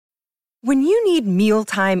When you need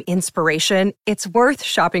mealtime inspiration, it's worth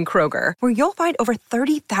shopping Kroger, where you'll find over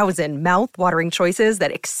 30,000 mouth-watering choices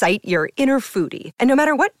that excite your inner foodie. And no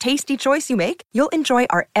matter what tasty choice you make, you'll enjoy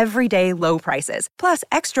our everyday low prices, plus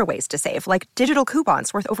extra ways to save, like digital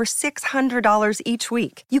coupons worth over $600 each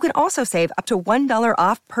week. You can also save up to $1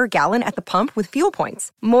 off per gallon at the pump with fuel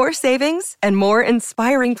points. More savings and more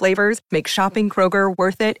inspiring flavors make shopping Kroger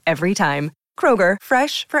worth it every time. Kroger,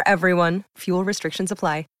 fresh for everyone. Fuel restrictions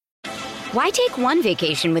apply. Why take one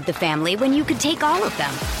vacation with the family when you could take all of them?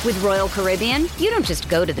 With Royal Caribbean, you don't just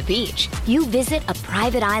go to the beach. You visit a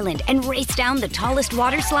private island and race down the tallest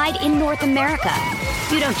water slide in North America.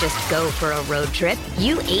 You don't just go for a road trip.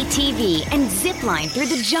 You ATV and zip line through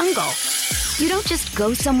the jungle. You don't just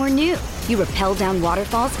go somewhere new. You rappel down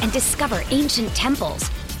waterfalls and discover ancient temples.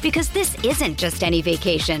 Because this isn't just any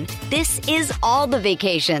vacation. This is all the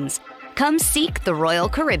vacations. Come seek the Royal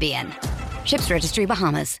Caribbean. Ships Registry,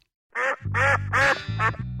 Bahamas.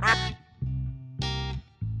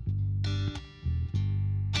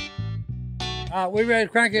 All right, we ready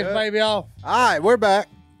to crank this baby off? All right, we're back.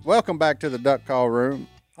 Welcome back to the Duck Call Room.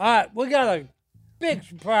 All right, we got a big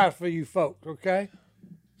surprise for you folks, okay?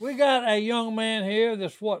 We got a young man here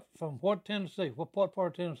that's from what Tennessee? What part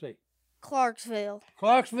of Tennessee? Clarksville.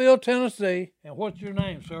 Clarksville, Tennessee. And what's your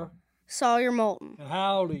name, sir? Sawyer Moulton. And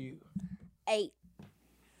how old are you? 8.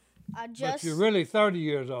 But you're really 30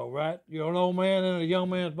 years old, right? You're an old man in a young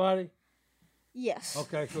man's body? Yes.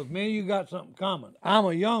 Okay, because me and you got something common. I'm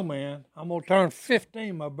a young man. I'm going to turn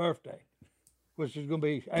 15 my birthday, which is going to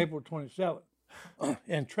be April 27th. And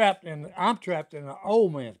I'm trapped in an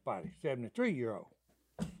old man's body, 73-year-old.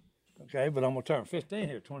 Okay, but I'm going to turn 15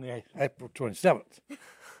 here, April 27th.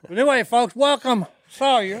 But anyway, folks, welcome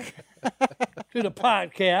Sawyer to the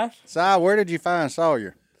podcast. Si, where did you find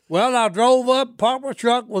Sawyer? Well, I drove up, parked my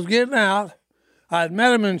truck, was getting out. I had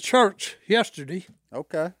met him in church yesterday.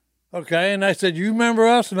 Okay. Okay, and they said, you remember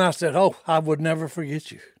us? And I said, oh, I would never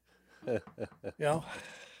forget you.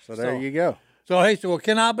 So there you go. So he said, well,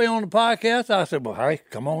 can I be on the podcast? I said, well, hey,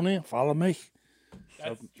 come on in, follow me.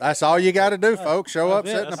 That's all you got to do, folks. Show up,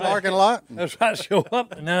 sit in the parking lot. That's right, show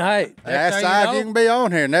up, and then, hey. Ask Si if you can be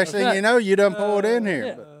on here. Next thing you know, you done pulled in here.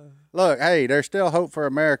 Yeah. Look, hey, there's still hope for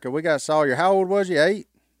America. We got Sawyer. How old was you, 8?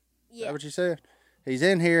 Yeah. Is that what you said? He's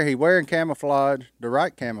in here. He's wearing camouflage, the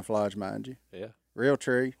right camouflage, mind you. Yeah. Real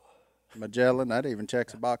tree, Magellan. That even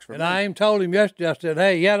checks a box for me. And I even told him yesterday, I said,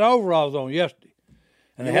 hey, he had overalls on yesterday.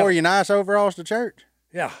 And you wore your nice overalls to church?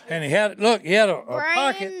 Yeah, and he had a pocket.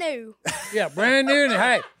 Brand new. Yeah, brand new. And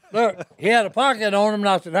hey, look, he had a pocket on him, and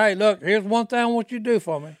I said, hey, look, here's one thing I want you to do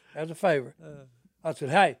for me as a favor. I said,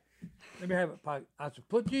 hey, let me have a pocket. I said,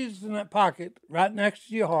 put Jesus in that pocket right next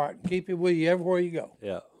to your heart and keep it with you everywhere you go.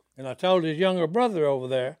 Yeah. And I told his younger brother over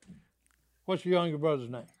there, what's your younger brother's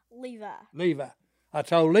name? Levi. I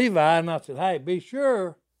told Levi, and I said, hey, be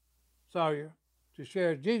sure, Sawyer, to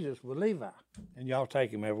share Jesus with Levi, and y'all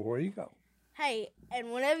take him everywhere you go. Hey,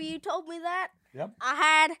 and whenever you told me that, Yep. I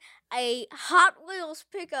had a Hot Wheels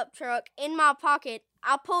pickup truck in my pocket.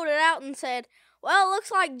 I pulled it out and said, well, it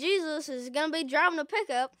looks like Jesus is going to be driving a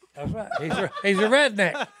pickup. That's right. He's a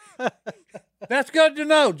redneck. That's good to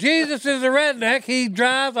know. Jesus is a redneck. He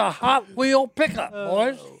drives a Hot Wheel pickup,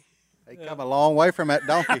 boys. He come a long way from that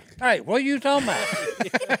donkey. Hey, what are you talking about?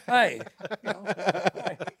 Hey.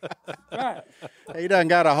 Right. He done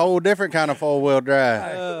got a whole different kind of four-wheel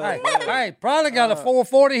drive. Hey, probably got a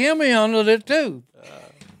 440 Hemi under it, too.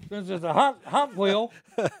 Since it's a hot Wheel.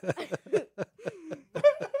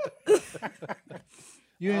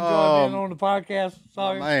 You enjoy being on the podcast,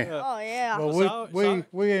 Sawyer? Man. Oh, yeah. Well,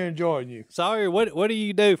 we're enjoying you. Sawyer, what do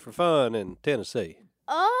you do for fun in Tennessee?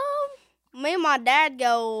 Me and my dad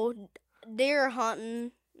go deer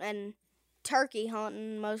hunting and turkey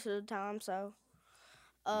hunting most of the time, so.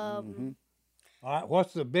 All right,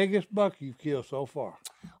 what's the biggest buck you've killed so far?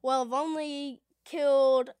 Well, I've only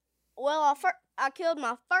killed, I killed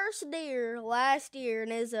my first deer last year,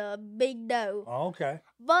 and it's a big doe. Oh, okay.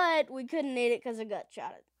 But we couldn't eat it because I gut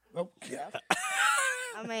shot it. Okay.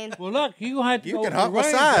 I mean, Well, look, you gonna have to You go can to hunt the my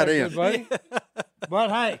range side after, in. buddy. But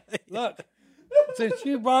hey, look, since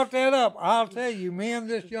you brought that up, I'll tell you, me and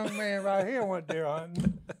this young man right here went deer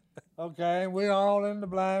hunting. Okay, and we're all in the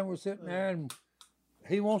blind. We're sitting there, and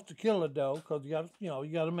he wants to kill a doe because you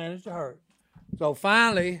got to manage the herd. So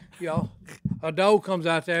finally, a doe comes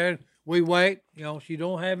out there, and we wait. She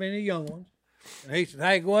don't have any young ones, and he said,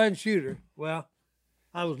 "Hey, go ahead and shoot her." Well,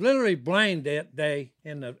 I was literally blind that day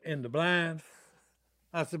in the blind.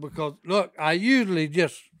 I said, because look, I usually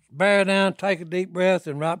just bear down, take a deep breath,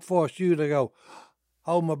 and right before I shoot, I go,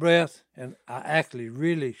 hold my breath, and I actually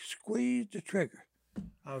really squeezed the trigger.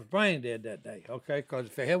 I was brain dead that day, okay? Because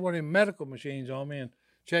if they had one of them medical machines on me and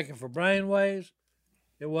checking for brain waves,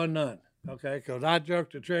 it wasn't none, okay? Because I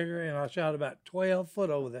jerked the trigger and I shot about 12 foot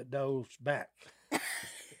over that doe's back.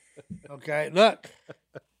 Okay, look,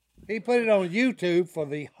 he put it on YouTube for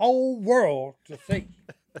the whole world to see.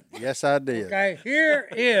 Yes, I did. Okay, here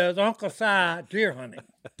is Uncle Si deer hunting.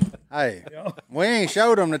 Hey, we ain't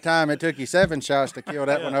showed them the time it took you 7 shots to kill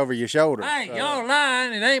that one over your shoulder. Hey, so. y'all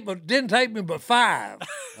lying. It ain't, but didn't take me but 5.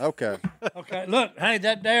 Okay. Okay, look, hey,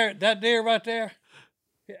 that deer right there,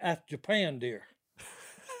 that's Japan deer.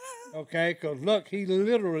 Okay, because look, he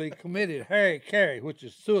literally committed Harry, which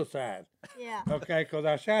is suicide. Yeah. Okay, because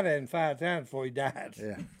I shot at him 5 times before he died.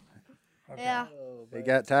 Yeah. Yeah. He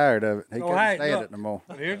got tired of it. He couldn't hey, stand look, it no more.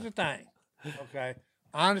 But here's the thing. Okay,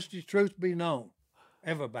 honesty, truth be known,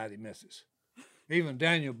 everybody misses. Even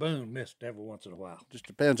Daniel Boone missed every once in a while. Just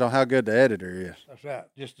depends on how good the editor is. That's right.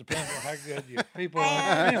 Just depends on how good your people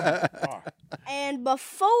are. And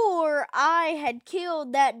before I had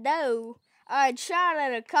killed that doe, I had shot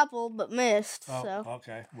at a couple but missed. Oh, So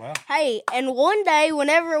okay. Well, hey, and one day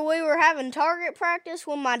whenever we were having target practice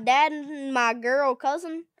with my dad and my girl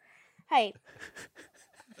cousin, hey,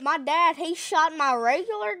 my dad, he shot my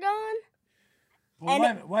regular gun. well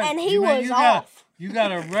And- wait. and he You mean was you got- off. You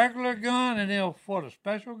got a regular gun and then what, a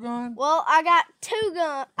special gun? Well, I got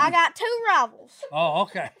two rifles. Oh,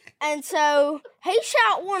 okay. And so he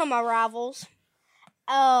shot one of my rifles.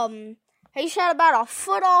 He shot about a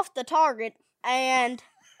foot off the target, and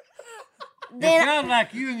It then sounds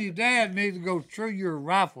like you and your dad need to go true your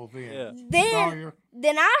rifles in. Yeah. then Sawyer.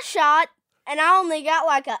 then I shot, and I only got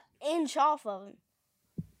like an inch off of him.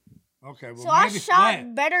 Okay, well So I maybe, shot hey,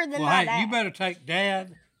 better than well, my hey, dad. you better take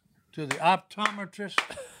Dad to the optometrist,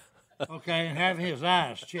 okay, and have his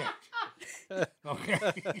eyes checked. Okay.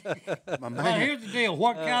 My Now, man, here's the deal.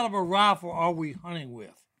 What caliber rifle are we hunting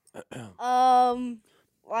with?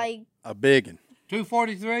 Like a big one.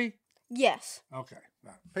 243? yes. Okay.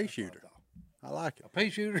 Right. Pea shooter. I like it. A pea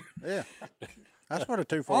shooter. Yeah. That's what a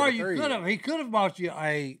Or you 243 could is. have. He could have bought you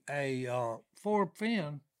a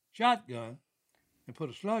 4-pin shotgun and put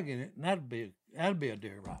a slug in it, and that'd be a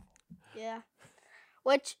deer rifle. Yeah.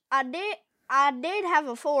 Which I did have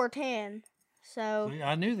a 410. So See,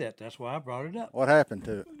 I knew that. That's why I brought it up. What happened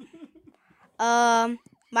to it?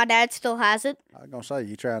 my dad still has it. I was going to say,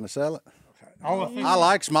 you trying to sell it? I I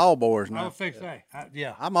like small bores I now. was fixing to say,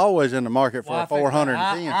 yeah. I'm always in the market for Well, I a fixed to say,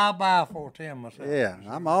 410. I'll buy a 410 myself. Yeah,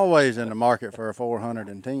 I'm always in the market for a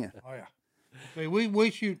 410. Oh yeah. See,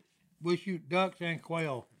 we shoot ducks and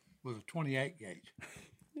quail with a 28 gauge.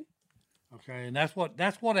 Okay, and that's what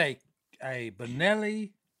a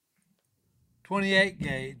Benelli 28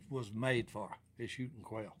 gauge was made for. Is shooting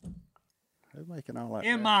quail. Who's making all that?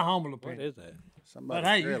 In my humble What opinion. is that? Somebody But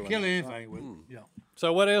hey, you drilling kill or anything with it. Yeah.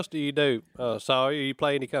 So what else do you do, Sawyer? You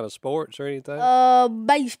play any kind of sports or anything?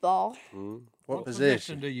 Baseball. something. What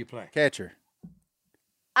position? do you play? Catcher.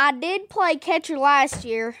 I did play catcher last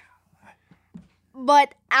year,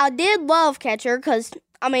 but I did love catcher because,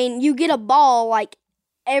 I mean, you get a ball like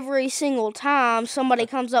every single time somebody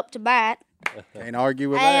comes up to bat. Can't argue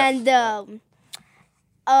with that.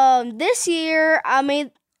 And this year, I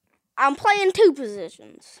mean, I'm playing 2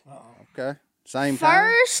 positions, Okay. Same time?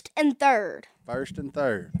 first and third. First and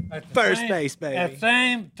third. At the First same- base, baby. At the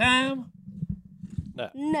same time,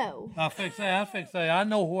 No. I fix that. I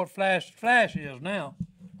know what flash is now.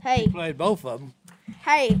 Hey, Played both of them.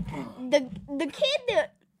 hey, the kid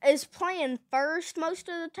that is playing first most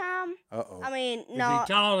of the time, Uh-oh. I mean, Is no, he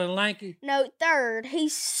tall and lanky? no, third.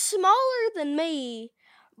 He's smaller than me,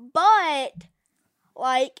 but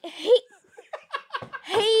like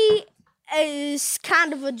he is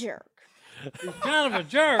kind of a jerk. He's kind of a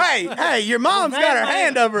jerk. Hey, your mom's They got her may-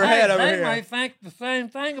 hand over her head over they here. may think the same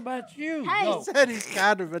thing about you. Hey. No. Said he's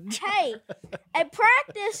kind of a. Hey, at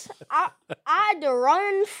practice, I had to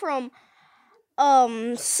run from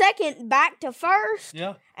second back to first,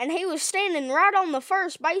 Yeah, and he was standing right on the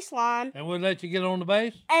first baseline, and we'll let you get on the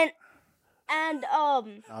base. and Oh,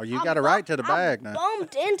 you I got a right to the I bag now.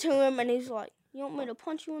 bumped into him, and he's like, "You want me to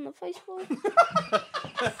punch you in the face, boy?"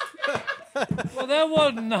 Well, that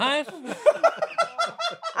wasn't nice.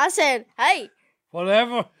 I said, "Hey,"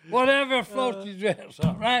 Whatever floats your dress,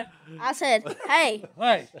 all right? I said, "Hey,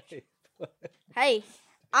 Hey,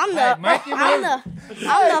 I'm Hey, the make him I'm move.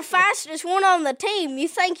 I'm the fastest one on the team. You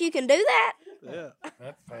think you can do that?"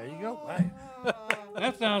 there you go. Hey.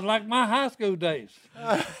 That sounds like my high school days.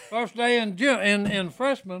 First day in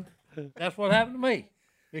freshman, that's what happened to me.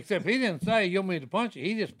 Except he didn't say, "You want me to punch you?"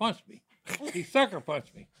 He just punched me. He sucker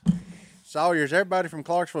punched me. Sawyer's everybody from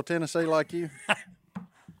Clarksville, Tennessee, like you?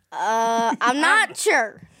 I'm not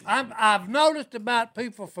sure. I've noticed about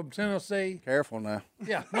people from Tennessee. Careful now.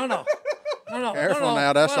 Yeah, no. Careful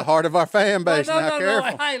now. That's the heart of our fan base. Now,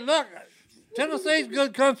 careful. Hey, look, Tennessee's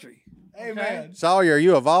good country. Amen. Sawyer, are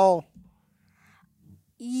you a Vol?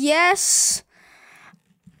 Yes.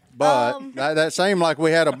 But that seemed like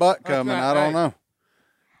we had a butt coming. right, I don't know.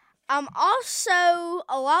 I'm also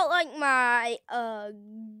a lot like my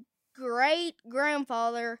great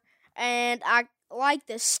grandfather, and I like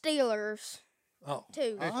the Steelers Oh,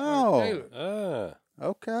 too. Oh.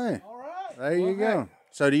 Okay. All right. There you go.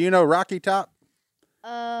 So do you know Rocky Top? You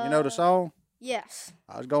know the song? Yes.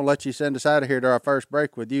 I was going to let you send us out of here to our first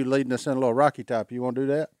break with you leading us in a little Rocky Top. You want to do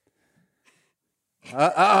that?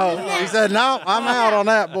 He said, no, I'm out on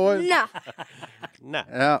that, boys. No. Nah.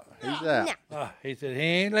 Yeah, he's out. No. he said he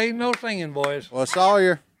ain't leaving no singing, boys. Well,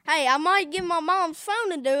 Sawyer, Hey, I might get my mom's phone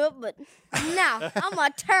to do it, but no, I'm a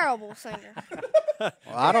terrible singer.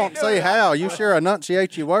 I don't see how. You sure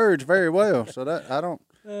enunciate your words very well. So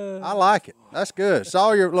I like it. That's good.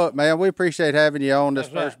 Sawyer, look, man, we appreciate having you on this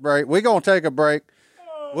first break. We're going to take a break.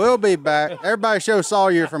 We'll be back. Everybody show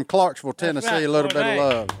Sawyer from Clarksville, Tennessee, a little bit of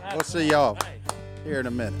love. We'll see y'all here in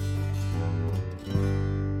a minute.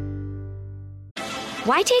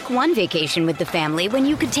 Why take one vacation with the family when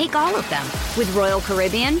you could take all of them? With Royal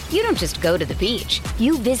Caribbean, you don't just go to the beach.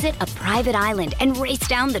 You visit a private island and race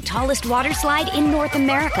down the tallest water slide in North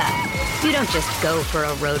America. You don't just go for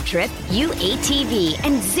a road trip. You ATV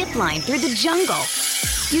and zip line through the jungle.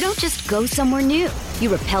 You don't just go somewhere new.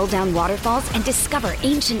 You rappel down waterfalls and discover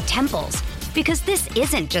ancient temples. Because this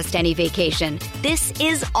isn't just any vacation. This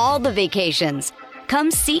is all the vacations. Come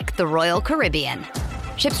seek the Royal Caribbean.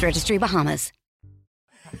 Ships Registry, Bahamas.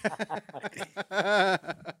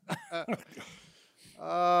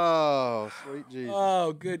 Oh, sweet Jesus.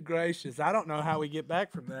 Oh, good gracious. I don't know how we get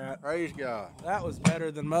back from that. Praise God. That was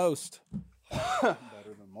better than most. Better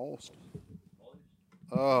than most.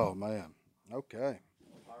 Oh, man. Okay.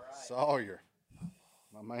 Sawyer.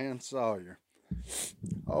 My man Sawyer.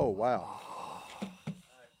 Oh, wow.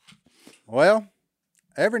 Well,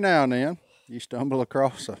 every now and then, you stumble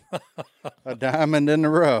across a diamond in the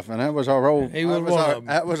rough, and that was our old. He was one of them.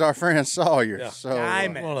 That was our friend Sawyer. Yeah. So,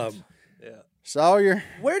 Diamond. One of them. Sawyer,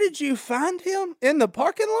 Where did you find him? In the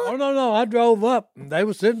parking lot? Oh, no. I drove up, and they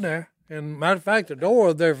were sitting there. And matter of fact, the door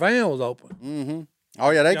of their van was open.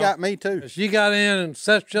 oh yeah, they Yeah. got me too. She got in and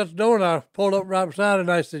shut the door, and I pulled up right beside her,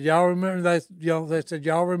 and I said, y'all remember? They said,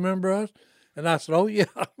 y'all remember us? And I said, oh, yeah,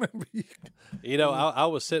 I remember you. You know, I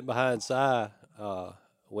was sitting behind Si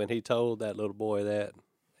when he told that little boy that,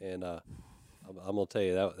 and I'm gonna tell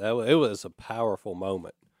you that it was a powerful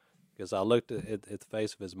moment because I looked at the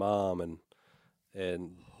face of his mom,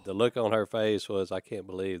 and the look on her face was, I can't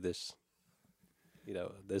believe this. You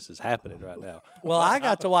know, this is happening right now. Well, I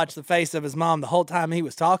got to watch the face of his mom the whole time he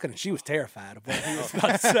was talking, and she was terrified of what he was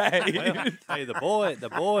about to say. Hey, the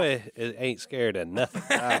boy ain't scared of nothing.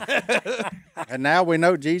 And now we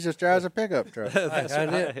know Jesus drives a pickup truck. That's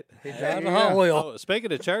That's right. it. He drives a Hot Wheel. Oh,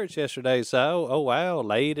 speaking of church yesterday, so wow,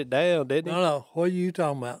 laid it down, didn't he? No, what are you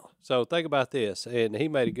talking about? So think about this, and he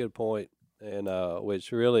made a good point, and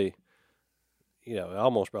which really, you know,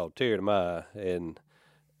 almost brought a tear to my eye, and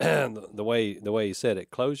the way he said it.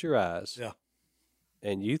 Close your eyes, Yeah.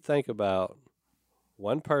 and you think about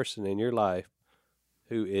one person in your life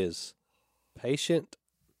who is patient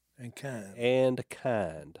And kind. and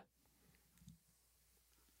kind.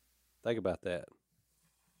 Think about that,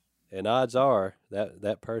 and odds are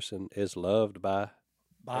that person is loved by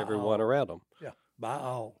everyone all. around them. Yeah, by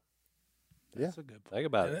all. That's a good point. Think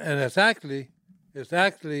about it. And it's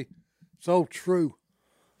actually so true.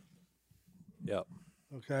 Yep.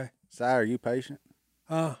 Okay. Si, are you patient?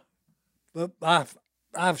 But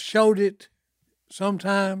I've showed it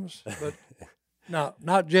sometimes, but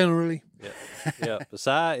not generally. Yeah,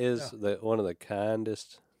 Psi is one of the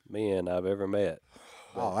kindest men I've ever met.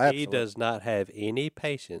 Oh, He absolutely. does not have any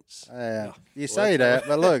patience. You say that,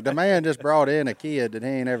 but look, the man just brought in a kid that he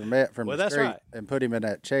ain't ever met from Well, the that's street right. and put him in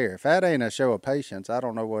that chair. If that ain't a show of patience, I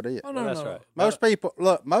don't know what is. Oh, Well, that's right.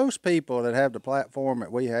 Most people that have the platform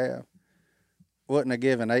that we have wouldn't have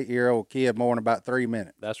given an 8-year-old kid more than about 3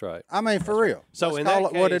 minutes. That's right. I mean, for real. So Let's in call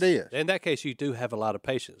that it what it case- is. In that case, you do have a lot of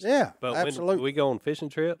patience. Yeah, but absolutely. when we go on fishing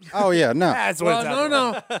trips, Oh yeah, no, That's what Well,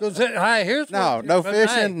 it's no. 'Cause, hey, here's no, what, no but,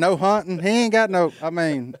 fishing, hey, no hunting. He ain't got no. I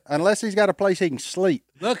mean, unless he's got a place he can sleep.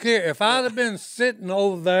 Look here, if I'd have been sitting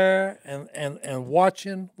over there and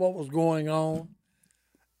watching what was going on,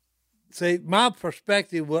 see, my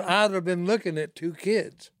perspective would I'd have been looking at two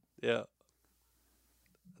kids. yeah,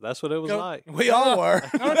 That's what it was like. We all were.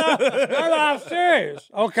 No, I'm serious.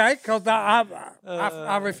 Okay, because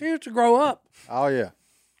I refuse to grow up. Oh yeah.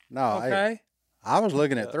 No, hey, Okay. I was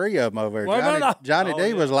looking at 3 of them over there. Well, no, Johnny, no. Johnny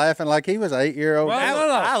D was laughing like he was an 8-year-old. Well, I, no,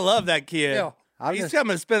 no. I love that kid. Yeah. I'm He's just-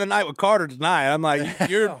 coming to spend the night with Carter tonight. I'm like,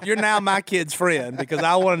 you're now my kid's friend because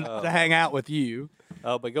I wanted to hang out with you.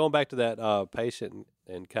 But going back to that patient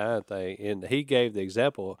and kind thing, and he gave the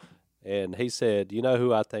example, and he said, you know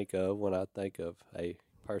who I think of when I think of a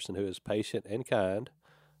person who is patient and kind?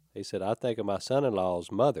 He said, I think of my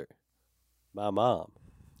son-in-law's mother, my mom.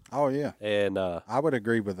 Oh yeah, And I would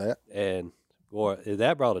agree with that. and boy,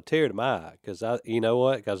 that brought a tear to my eye because you know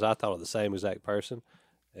what? Because I thought of the same exact person,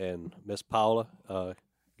 and Miss Paula,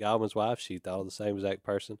 Godwin's wife, she thought of the same exact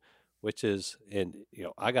person, which is, and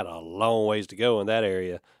I got a long ways to go in that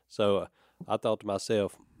area. So I thought to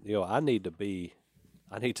myself, I need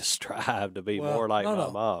to strive to be Well, more like no, my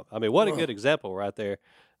no. mom. I mean, what a good example right there.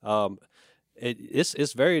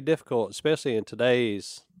 It's very difficult, especially in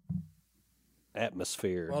today's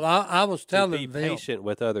atmosphere. Well, I was to telling be them. patient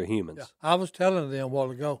with other humans. I was telling them a while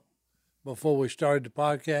ago, before we started the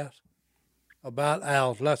podcast, about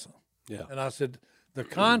Al's lesson. Yeah. And I said, the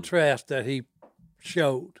contrast that he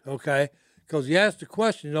showed, okay, because you asked the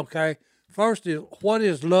question, okay, first is what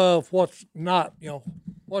is love, what's not,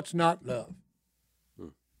 what's not love?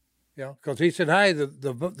 Because he said, hey,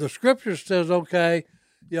 the scripture says, okay,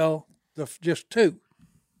 just two.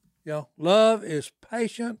 Love is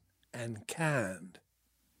patient and kind.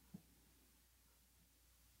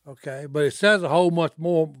 Okay, but it says a whole much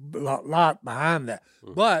more lot behind that.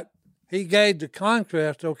 But he gave the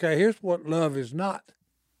contrast. Okay, here's what love is not.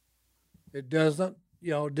 It doesn't,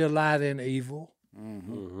 delight in evil.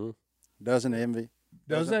 Doesn't envy.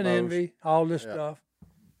 Doesn't boast. envy all this stuff.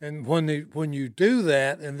 And when you do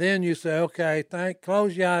that, and then you say, okay,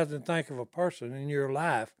 close your eyes and think of a person in your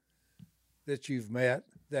life that you've met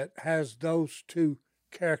that has those two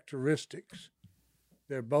characteristics.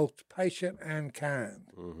 They're both patient and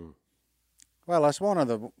kind. Well, that's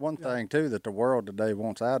one thing too that the world today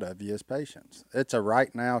wants out of you is patience. It's a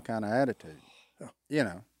right now kind of attitude.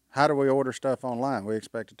 How do we order stuff online? We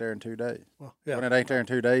expect it there in 2 days. Well, yeah. When it ain't there in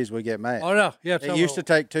 2 days, we get mad. Oh no, yeah. It used to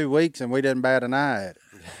take 2 weeks, and we didn't bat an eye at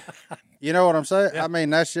it. You know what I'm saying? I mean,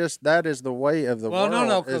 that is the way of the world.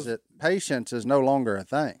 No, is that patience is no longer a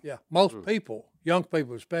thing. Yeah, most people, young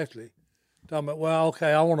people especially, talking about, well,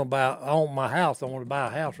 okay, I want my house. I want to buy a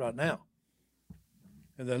house right now.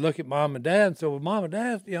 And they look at mom and dad and say, well, mom and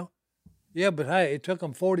dad, yeah, but hey, it took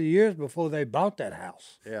them 40 years before they bought that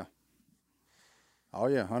house. Yeah. Oh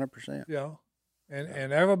yeah, 100%.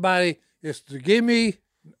 And everybody is to give me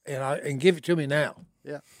and give it to me now.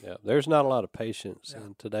 Yeah. Yeah, there's not a lot of patience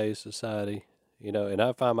in today's society, and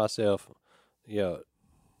I find myself,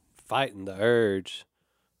 fighting the urge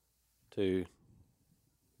to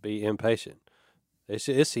be impatient.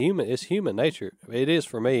 It's human nature. It is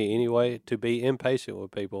for me anyway to be impatient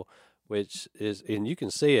with people, which is, and you can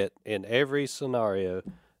see it in every scenario,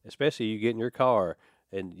 especially you get in your car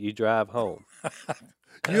and you drive home.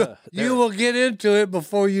 You will get into it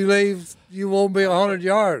before you leave. You won't be 100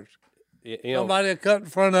 yards. Somebody will cut in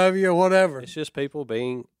front of you or whatever. It's just people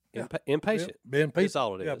being impatient. Being people. That's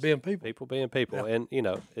all it is. Yeah, being people. People being people, and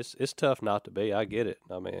it's tough not to be. I get it.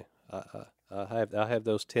 I mean, I have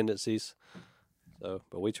those tendencies. So,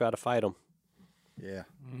 but we try to fight them. Yeah.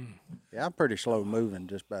 Yeah, I'm pretty slow moving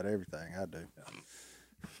just about everything I do.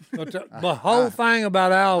 But the whole thing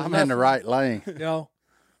about Al's I'm in the right lane.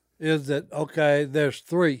 is that, okay, there's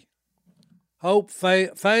three. Hope,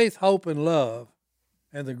 faith, hope, and love.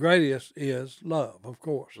 And the greatest is love, of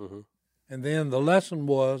course. And then the lesson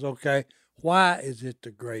was, okay, why is it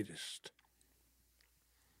the greatest?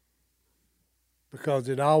 Because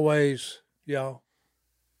it always,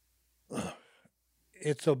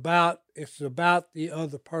 it's about the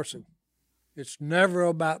other person. It's never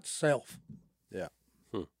about self.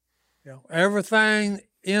 Yeah. Everything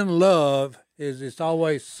in love is it's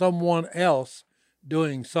always someone else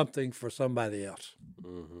doing something for somebody else.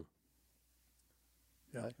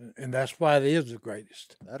 And that's why it is the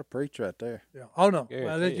greatest. That'll preach right there. Yeah. Oh no.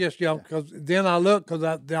 Well, it's just because then I look because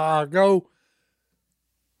I go.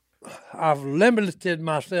 I've limited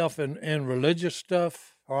myself in religious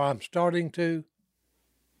stuff, or I'm starting to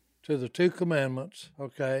the 2 commandments.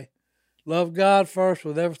 Okay, love God first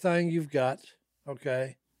with everything you've got.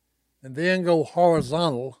 Okay, and then go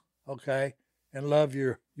horizontal. Okay, and love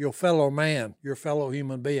your fellow man, your fellow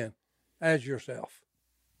human being, as yourself.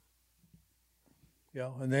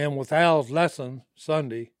 And then with Al's lesson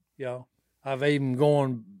Sunday, I've even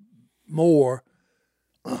gone more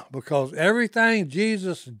because everything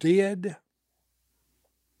Jesus did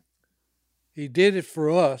He did it for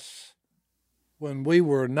us when we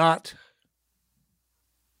wasn't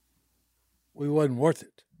worth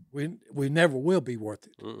it. We never will be worth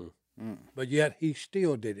it. But yet he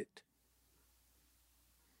still did it.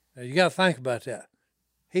 Now you got to think about that.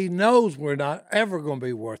 He knows we're not ever going to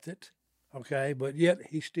be worth it, okay? But yet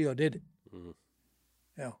he still did it.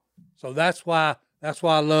 Yeah. So that's why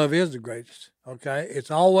love is the greatest, okay?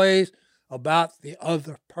 It's always about the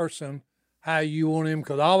other person, how you want him.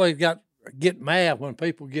 Because I always get mad when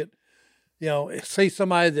people see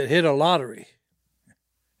somebody that hit a lottery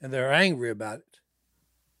and they're angry about it.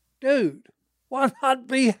 Dude, why not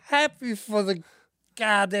be happy for the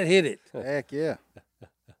guy that hit it? Heck yeah.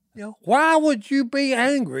 Why would you be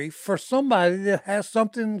angry for somebody that has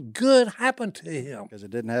something good happen to him? Because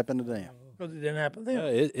it didn't happen to them. Because it didn't happen to them.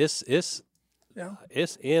 It's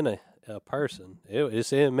in a person.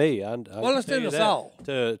 It's in me. It's in us all.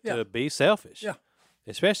 To be selfish. Yeah.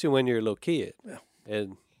 Especially when you're a little kid. Yeah.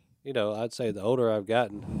 And, I'd say the older I've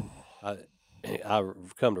gotten,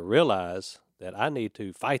 I've come to realize that I need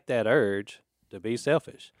to fight that urge to be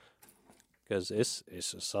selfish. Because it's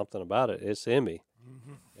just something about it. It's in me.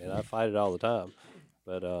 And I fight it all the time.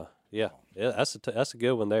 But, that's a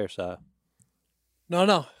good one there, Si.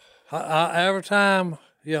 No. Every time,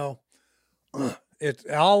 it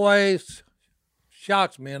always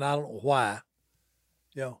shocks me, and I don't know why.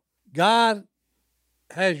 God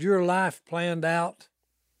has your life planned out,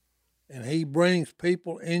 and he brings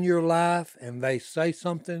people in your life, and they say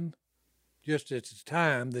something just at the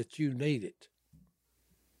time that you need it.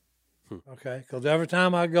 Okay? Because every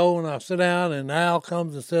time I go and I sit down and Al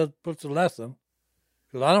comes and puts a lesson,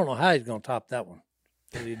 because I don't know how he's going to top that one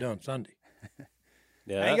that he done Sunday.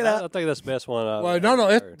 Yeah, I think that's the best one I've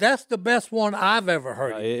heard. That's the best one I've ever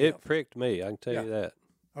heard. It pricked me, I can tell you that.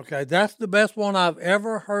 Okay, that's the best one I've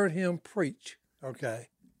ever heard him preach, okay?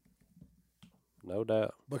 No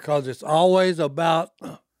doubt. Because it's always about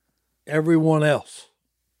everyone else.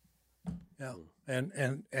 Yeah,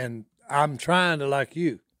 and I'm trying to, like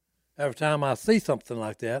you, every time I see something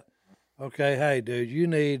like that, okay, hey, dude, you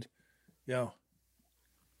need,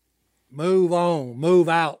 move on, move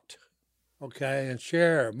out. Okay, and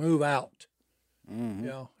share, move out.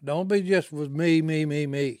 Don't be just with me.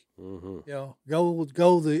 Go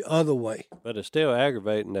the other way. But it's still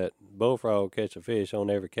aggravating that bullfrog catch a fish on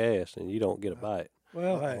every cast and you don't get a bite.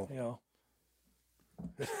 Well, hey,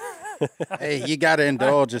 Hey, you got to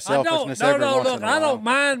indulge your selfishness every once in a while. I don't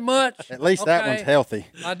mind much. At least that one's healthy.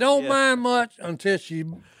 I don't mind much until she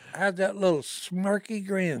has that little smirky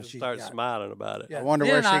grin. She starts smiling about it. Yeah. I wonder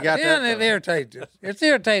where she got that Then it from. irritates us. It's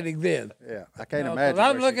irritating then. Yeah, I can't imagine.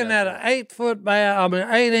 I'm where she looking got at that. an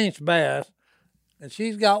 8-inch bass, and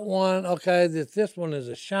she's got one. Okay, this one is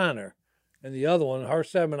a shiner, and the other one, her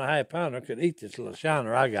 7.5 pounder, could eat this little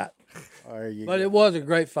shiner I got. There you But go. it was a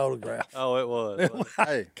great photograph. Oh, it was.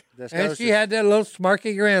 Hey, this And goes she to- had that little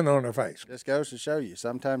smirky grin on her face. This goes to show you.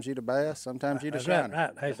 Sometimes you the bass, sometimes you the That's shiner.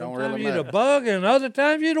 right. Hey, It don't sometimes really you the matter. bug, and other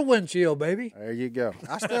times you the windshield, baby. There you go.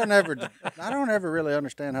 I don't ever really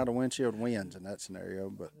understand how the windshield wins in that scenario,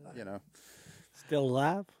 but Still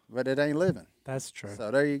alive? but it ain't living. That's true.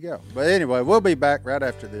 So there you go. But anyway, we'll be back right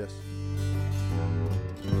after this.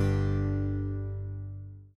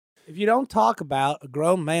 If you don't talk about a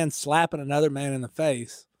grown man slapping another man in the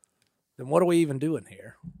face, then what are we even doing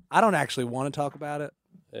here? I don't actually want to talk about it,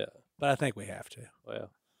 Yeah. but I think we have to.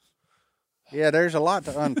 Well, Yeah, there's a lot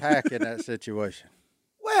to unpack in that situation.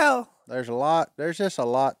 Well, There's just a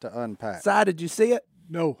lot to unpack. Si, did you see it?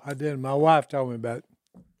 No, I didn't. My wife told me about it.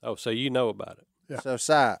 oh, so you know about it. Yeah. So,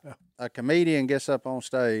 Si, a comedian gets up on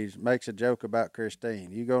stage, makes a joke about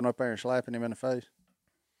Christine. You going up there and slapping him in the face?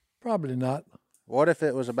 Probably not. What if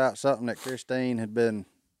it was about something that Christine had been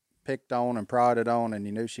picked on and prodded on and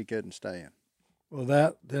you knew she couldn't stand? Well,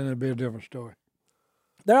 then it'd be a different story.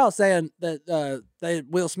 They're all saying that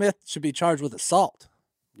Will Smith should be charged with assault.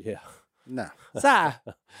 Yeah. No. Si,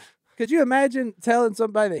 could you imagine telling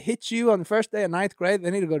somebody that hit you on the first day of 9th grade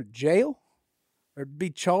they need to go to jail or be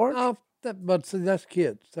charged? Oh, but see, that's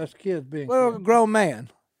kids. That's kids being Well, a kids. grown man.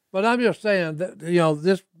 But I'm just saying that,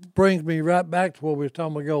 this brings me right back to what we were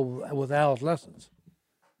talking about with Al's lessons.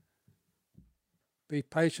 Be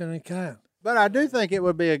patient and kind. But I do think it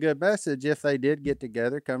would be a good message if they did get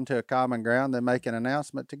together, come to a common ground, then make an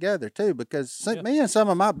announcement together, too. Because me and some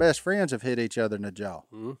of my best friends have hit each other in the jaw.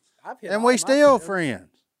 And we still friends.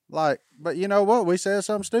 But you know what? We said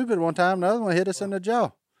something stupid one time, another one hit us in the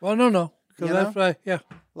jaw. Well, no. Because You that's know? right.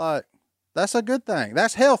 Yeah. That's a good thing.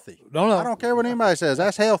 That's healthy. No. I don't care what anybody says.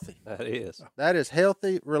 That's healthy. That is. That is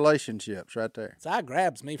healthy relationships right there. Si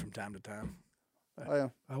grabs me from time to time.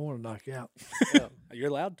 Well, I want to knock you out. You're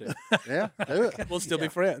allowed to. yeah, do it. We'll still be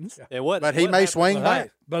friends. And what? But he what may happened- swing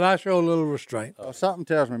back. But I show a little restraint. Well, something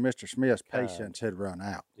tells me Mr. Smith's patience had run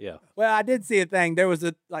out. Yeah. Well, I did see a thing. There was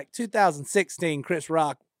a 2016. Chris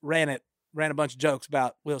Rock ran a bunch of jokes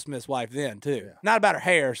about Will Smith's wife then too. Yeah. Not about her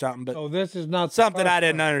hair or something, but So this is not the something I first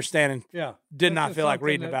didn't one. understand and Yeah. did This not is feel like something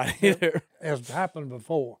reading that- about it either. Has happened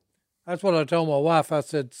before. That's what I told my wife. I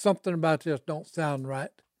said something about this don't sound right.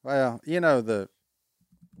 Well,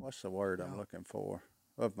 what's the word I'm looking for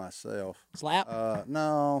of myself? Slap,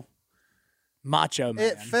 No, macho man.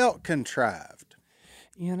 it felt contrived.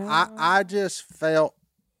 you know, I just felt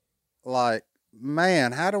like,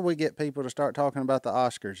 man, how do we get people to start talking about the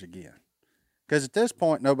Oscars again? Because at this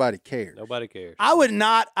point, nobody cares. Nobody cares. I would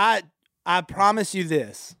not. I promise you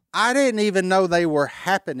this. I didn't even know they were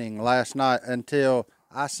happening last night until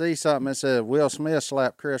I see something that said Will Smith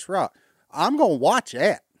slapped Chris Rock. I'm gonna watch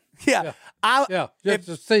that. Yeah, Yeah, just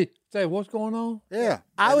to say what's going on. Yeah,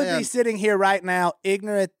 I And would then- be sitting here right now,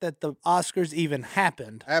 ignorant that the Oscars even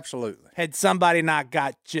happened, absolutely, had somebody not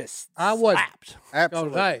got just I would. slapped.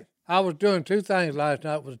 absolutely. Hey, I was doing two things last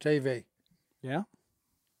night with the TV. Yeah.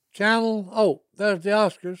 Channel. Oh, there's the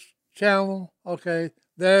Oscars channel. Okay,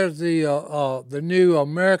 there's the new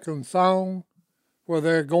American song where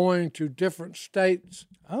they're going to different states.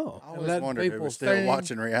 Oh. I always let wondered who people was still sing.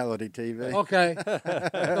 watching reality TV. Okay,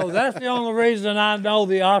 so that's the only reason I know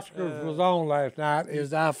the Oscars was on last night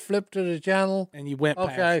is I flipped to the channel. And you went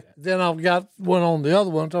past Okay, it. then I've got one on the other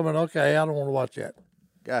one. So I went, okay, I don't want to watch that.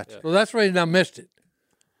 Gotcha. So that's the reason I missed it.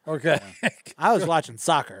 Okay. I was watching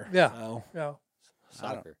soccer. Yeah. So, Yeah.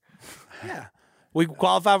 Soccer. yeah. We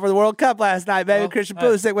qualified for the World Cup last night, baby. Christian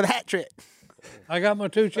Pulisic with a hat trick. I got my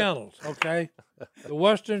two channels. Okay, the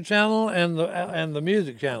Western channel and the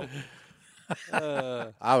music channel.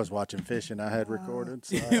 I was watching fishing. I had recorded.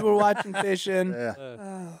 So. You were watching fishing. Yeah.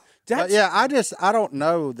 That's, But yeah, I don't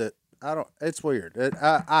know that. It's weird.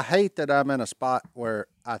 I hate that I'm in a spot where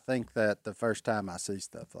I think that the first time I see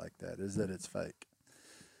stuff like that is that it's fake.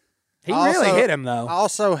 he I really also- hit him, though. I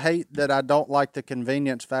also hate that I don't like the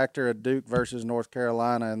convenience factor of Duke versus North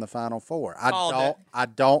Carolina in the Final Four. Called I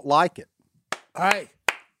don't like it. Hey,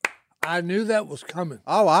 I knew that was coming.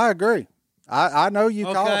 Oh, I agree. I know you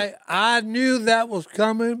called Okay, it. I knew that was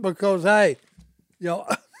coming because hey,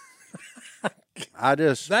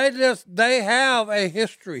 they have a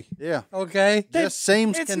history. Yeah. Okay, Just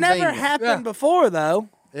seems It's convenient. never happened Yeah. before, though.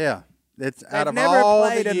 Yeah. It's out They've of never all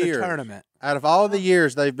played the in years. the tournament. Out of all the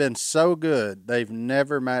years they've been so good, they've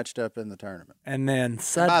never matched up in the tournament. And then By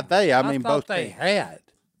suddenly, they, I I mean thought both they teams. had.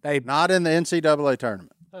 they Not in the NCAA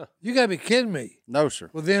tournament. You gotta be kidding me. No, sir.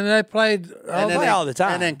 Well, then they played. play all the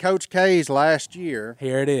time. And then Coach K's last year,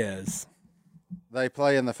 here it is. they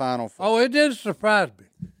play in the Final Four. Oh, it did surprise me.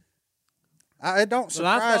 It don't But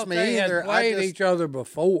I surprise thought me they either. had played each other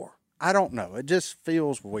before. I don't know. It just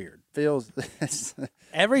feels weird. Feels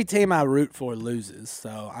Every team I root for loses,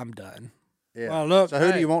 so I'm done. yeah. Well, look, so who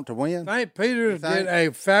do hey, you want to win? St. Peter's think? did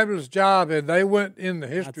a fabulous job, and they went in the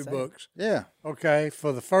history say. books. Yeah. Okay,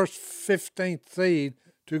 for the first 15th seed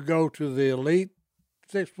to go to the Elite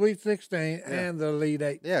Sweet 16 and the Elite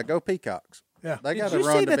 8. Yeah, go Peacocks. Yeah. They got Did a you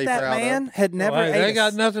run see to that be that proud man of. had never Well, hey, ate they a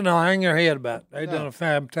got nothing to hang their head about. They done a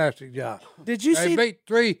fantastic job. Did you They see? beat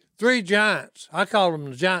three giants. I call them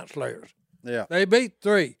the Giant Slayers. Yeah. They beat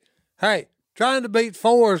three. Hey, trying to beat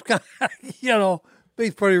four is kind of,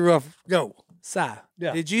 beats pretty rough go. Si,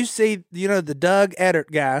 Yeah. did you see? The Doug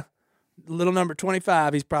Eddard guy, little number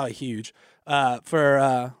 25. He's probably huge.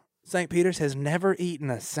 For St. Peter's, has never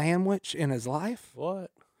eaten a sandwich in his life.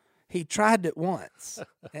 What? He tried it once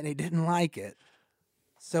and he didn't like it,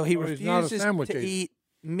 so he Oh, he's not a refuses sandwich to eater. eat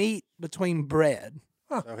meat between bread.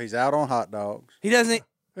 So he's out on hot dogs. He doesn't.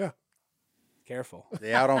 Yeah. Careful. Is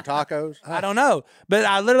he out on tacos? I don't know, but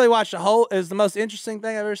I literally watched the whole. It was the most interesting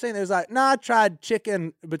thing I've ever seen. It was like, no, I tried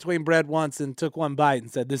chicken between bread once and took one bite and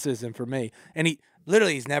said, "This isn't for me." And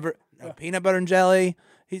he's never peanut butter and jelly.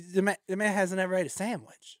 The man hasn't ever ate a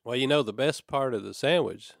sandwich. Well, the best part of the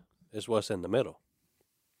sandwich is what's in the middle.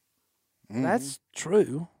 That's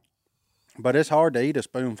true. But it's hard to eat a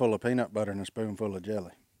spoonful of peanut butter and a spoonful of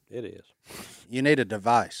jelly. It is. You need a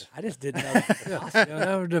device. I just didn't know.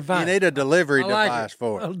 Have a device. You need a delivery I like device it.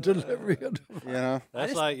 for A it. delivery. You know?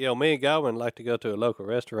 That's like, me and Godwin like to go to a local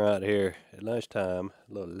restaurant here at lunchtime,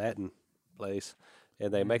 a little Latin place,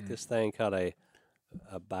 and they make this thing called a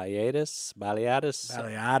baleadas.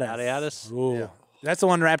 Ooh. Yeah. That's the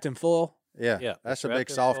one wrapped in foil. Yeah. Yeah, That's a wrapped big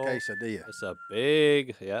in soft foil. quesadilla. It's a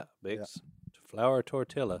big flour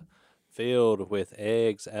tortilla filled with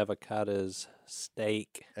eggs, avocados,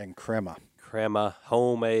 steak, And crema. crema,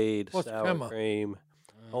 homemade What's sour crema? cream,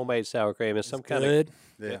 homemade sour cream, and some kind of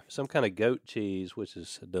Good. some kind of goat cheese, which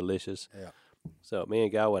is delicious. Yeah. So me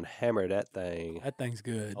and Godwin hammered that thing That thing's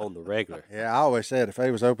good. on the regular. Yeah, I always said if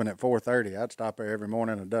they was open at 4:30, I'd stop there every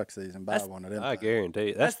morning of duck season, buy one of them. I things. guarantee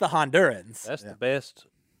you, That's the Hondurans. that's the best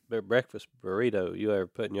breakfast burrito you ever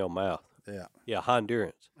put in your mouth. Yeah. Yeah,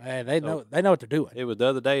 Hondurans. Hey, they know what they're doing. It was the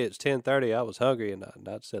other day. It's 10:30. I was hungry, and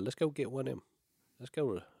I said, "Let's go get one of them. Let's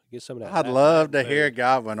go get some of that." I'd love to hear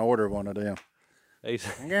Godwin order one of them. He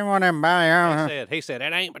said, Give one of them, buy he said,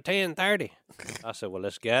 "It ain't but 10:30." I said, "Well,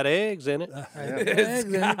 let's get eggs in it." Eggs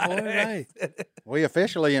in it, boy, hey. We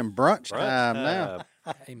officially in brunch time Brunch now.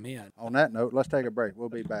 time. Amen. On that note, let's take a break. We'll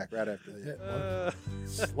be back right after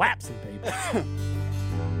this. Slap some people.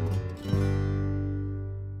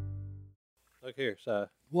 Look here, Si.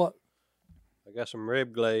 What? I got some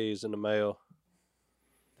rib glaze in the mail.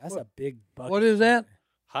 That's a big bucket. What is that?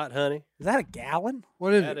 Hot honey, Is that a gallon?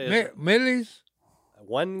 What is That it? is- Millie's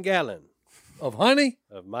 1 gallon of honey?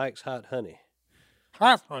 of Mike's hot honey.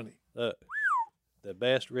 Hot honey. Look, the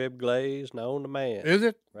best rib glaze known to man. Is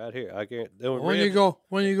it? Right here. I guarantee. them When you ribs- go?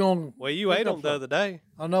 When you going? Well, you ate them the other day.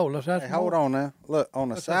 I know. Let's have Hey, some hold more. on now. Look, on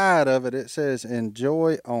the side of it, it says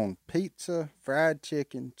enjoy on pizza, fried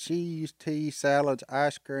chicken, cheese, tea, salads,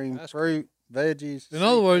 ice cream, fruit, veggies. In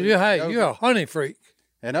other words, seafood, you're a yogurt. honey freak.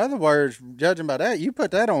 In other words, judging by that, you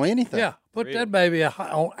put that on anything. Yeah, put Really? that baby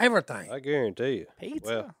on everything. I guarantee you.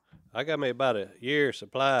 Pizza? Well, I got me about a year's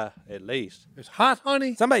supply at least. It's hot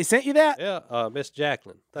honey. Somebody sent you that? Yeah, Miss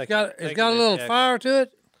Jacqueline. It's got a little fire to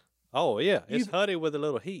it. Oh yeah, it's honey with a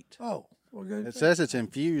little heat. Oh, well, good. It says it's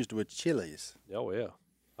infused with chilies. Oh yeah.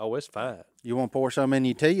 Oh, it's fine. You want to pour some in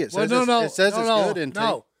your tea? It Well, says no, it says no, it's no, good in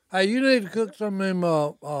no. tea. Hey, you need to cook some of them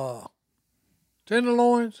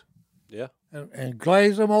tenderloins Yeah. and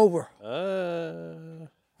glaze them over.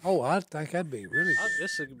 Oh, I think that'd be really good.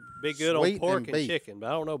 this would be good Sweet on and pork and beef. chicken, but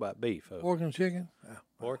I don't know about beef. Pork and chicken. Yeah.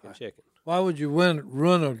 Pork and chicken. Why would you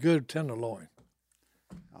run a good tenderloin?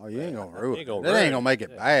 Oh, you ain't gonna ruin ain't it. gonna That ruin ain't gonna it. make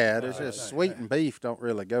it bad. It's just sweet and beef don't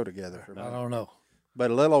really go together for me. I don't know. But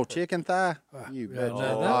a little old chicken thigh, you Yeah, bet now your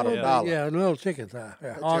that bottom would be- dollar. yeah, a little chicken thigh.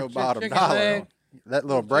 Yeah. Bet Or your bottom chicken dollar. leg, on that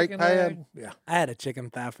little brake chicken pad. leg. Yeah. I had a chicken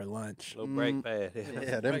thigh for lunch. Little brake pad.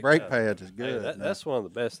 Yeah, them brake pads is Hey, good. man. that's one of the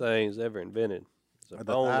best things ever invented. It's a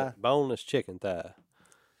The thigh? boneless chicken thigh.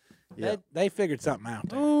 Yeah. They figured something out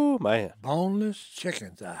there. Oh man. Boneless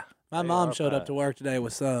chicken thigh. My They mom are showed up fine. to work today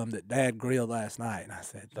with some that Dad grilled last night, and I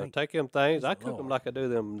said, So "Thank take them things. I the cook them Lord. like I do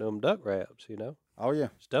them duck wraps. Oh yeah,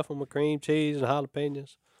 Stuff them with cream cheese and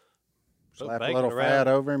jalapenos. Put slap a bacon little around fat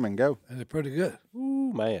it. over him and go. And they're pretty good.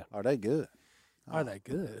 Ooh man, Are they good? Are they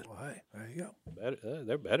good?" Well, hey, there you go.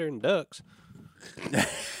 they're better than ducks.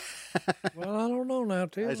 Well, I don't know now,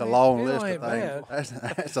 too. There's a long list ain't of things.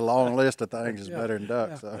 bad. That's a long list of things that's Yeah. better than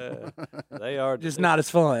ducks. So. They are Just delicious. not as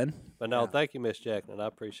fun. But no, thank you, Miss Jacqueline. I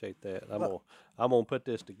appreciate that. I'm gonna put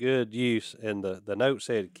this to good use. And the note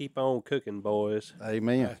said, "Keep on cooking, boys."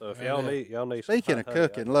 Amen. So if y'all need some Speaking of hot honey,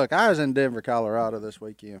 cooking, look, I was in Denver, Colorado this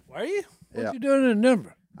weekend. Were you? What Yeah. you doing in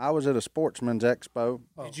Denver? I was at a sportsman's expo.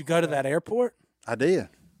 Did you go to that airport? I did.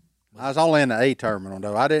 I was only in the A terminal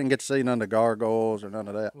though. I didn't get to see none of the gargoyles or none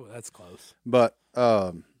of that. Oh, that's close. But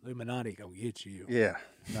Illuminati gonna get you. yeah,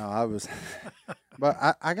 no, I was. But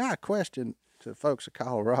I got a question to folks of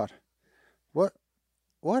Colorado.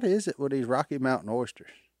 What is it with these Rocky Mountain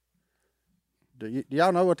oysters? Do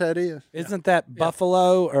y'all know what that is? Isn't that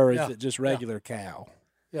buffalo or is Yeah. it just regular cow?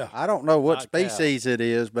 Yeah. I don't know what Not cow. species it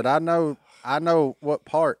is, but I know what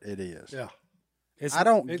part it is. Yeah. I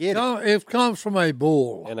don't get it. It comes from a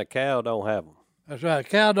bull. and a cow don't have them. That's right. A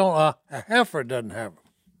cow don't. A heifer doesn't have them.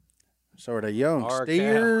 So are they young Or a cow.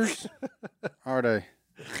 steers? Are they?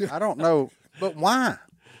 I don't know, but why?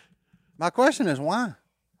 My question is why?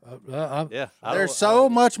 Yeah, There's so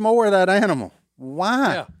much more of that animal.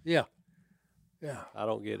 Why? Yeah. Yeah. I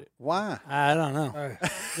don't get it. Why? I don't know. Hey,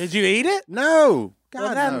 Did you eat it? No. Well,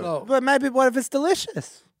 God, that- no. But maybe what if it's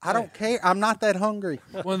delicious? I don't care. I'm not that hungry.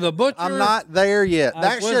 when the butcher, I'm not there yet. I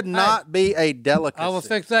That would- should not be a delicacy. I was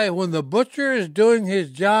fixing to say, when the butcher is doing his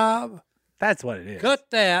job, That's what it is. cut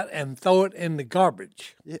that and throw it in the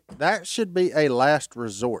garbage. Yeah, that should be a last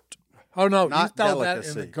resort. Oh no, you Not throw that in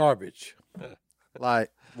delicacy. the garbage. Like,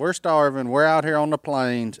 we're starving. We're out here on the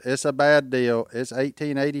plains. It's a bad deal. It's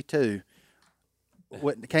 1882.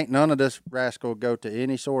 Can't none of this rascal go to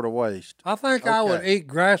any sort of waste. I think I would Okay. eat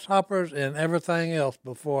grasshoppers and everything else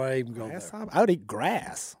before I even go there. I would eat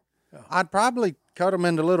grass. I'd probably cut them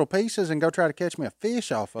into little pieces and go try to catch me a fish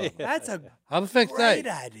off of them. That's a I was fixing to say,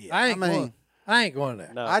 great idea. I ain't I mean- going. I ain't going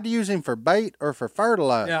there. No. I'd use him for bait or for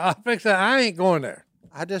fertilizer. Yeah, I fix that. I ain't going there.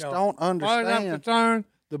 I just You know, don't Far enough to understand. turn,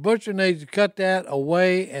 the butcher needs to cut that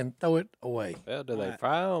away and throw it away. Well, do they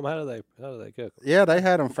fry them? How do they cook them? Yeah, they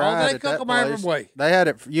had them fried. they at cook that 'em every place. way. They had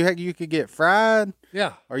it. You could get fried,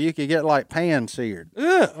 Yeah. or you could get like pan seared,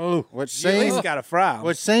 Oh, which You at seems least got to fry 'em.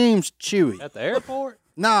 which seems chewy. At the airport?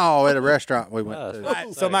 No, at a restaurant we went Oh, to.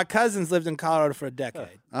 that's- So my cousins lived in Colorado for a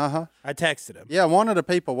decade. Uh-huh. I texted him. Yeah, one of the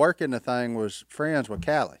people working the thing was friends with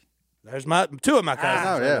Callie. There's two of my cousins.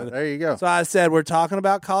 Oh, yeah, there you go. So I said, we're talking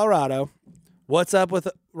about Colorado. What's up with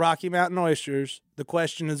Rocky Mountain oysters? The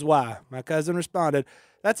question is why. My cousin responded,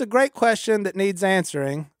 that's a great question that needs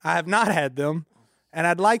answering. I have not had them, and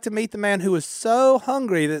I'd like to meet the man who was so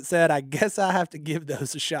hungry that said, I guess I have to give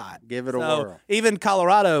those a shot. Give it a So whirl. even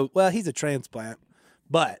Colorado, well, he's a transplant,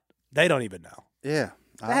 but they don't even know. Yeah.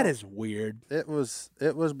 That is weird. It was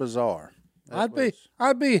bizarre. I'd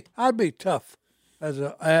be tough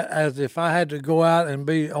as if I had to go out and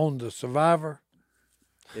be on the Survivor.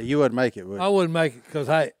 Yeah, you would make it, would I you? wouldn't make it because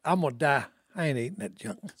I'm gonna die. I ain't eating that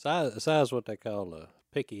junk. Size what they call a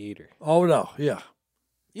picky eater. Oh no, yeah.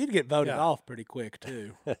 You'd get voted Yeah. off pretty quick,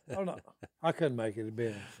 too. Oh no, I couldn't make it.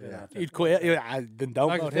 You'd quit. Then don't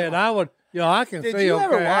Like I vote said, him I would. I can Did see. you okay,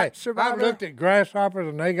 ever hey, watch Survivor? I've looked at grasshoppers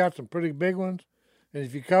and they got some pretty big ones. And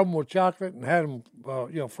if you cover them with chocolate and had them,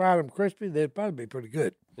 fried them crispy, they'd probably be pretty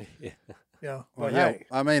good. Yeah. Well, But yeah, hey,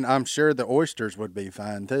 I mean, I'm sure the oysters would be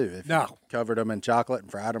fine too if you No. covered them in chocolate and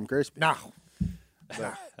fried them crispy. no,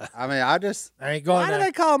 I mean, I just I ain't going Why do there.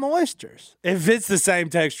 they call them oysters? If it's the same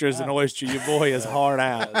texture as an oyster, your boy is hard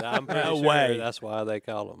out. I'm pretty No sure way. that's why they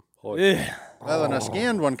call them oysters. Ugh. well, and a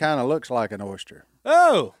skinned one kind of looks like an oyster.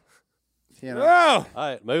 Oh, You know. oh. All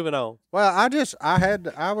right, moving on. Well,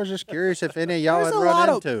 I was just curious if any of y'all There's had a run lot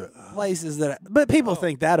of into it. places but people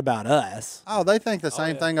think that about us. Oh, they think the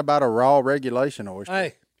same thing about a raw regulation oyster.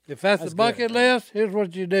 Hey, if that's the bucket list, here's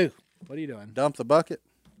what you do. What are you doing? Dump the bucket.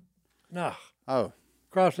 No, Oh,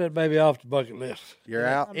 cross that baby off the bucket list. you're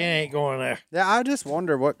out. It ain't going there. Yeah, I just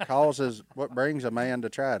wonder what what brings a man to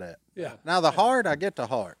try that. Yeah. Now the heart, I get the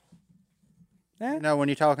heart. Yeah. You know, when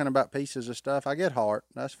you're talking about pieces of stuff, I get heart.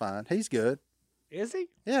 That's fine. He's good. Is he?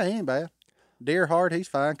 Yeah, he ain't bad. Deer heart, he's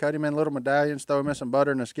fine. Cut him in little medallions, throw him in some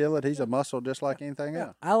butter in a skillet. He's a muscle just like anything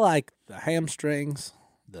else. I like the hamstrings,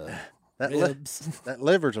 the That li- ribs. that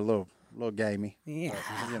liver's a little gamey. Yeah.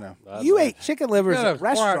 You know, You ate chicken livers You gotta at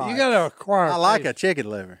restaurants. acquire, you gotta acquire. I like a taste. chicken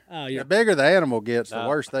liver. Oh, The you're bigger the animal gets, the Now,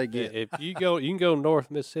 worse they get. If you can go north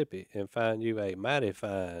Mississippi and find you a mighty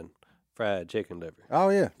fine fried chicken liver. Oh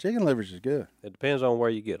yeah, chicken livers is good. It depends on where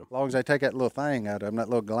you get them. As long as they take that little thing out of them, that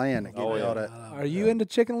little gland that gives Oh, you all yeah. that. Are you into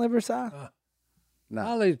chicken liver, Si? No.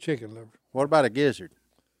 I'll eat chicken liver. What about a gizzard?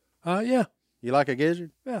 Yeah, You like a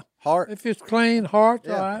gizzard? yeah. Heart? If it's clean, heart's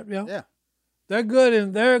Yeah. all right. Yeah. Yeah. They're good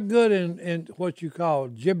in what you call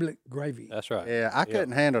giblet gravy. That's right. Yeah, I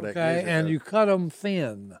couldn't handle that Okay, gizzard. and though. you cut them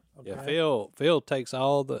thin. Yeah, Okay? Phil takes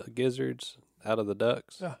all the gizzards out of the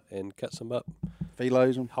ducks Yeah. and cuts them up,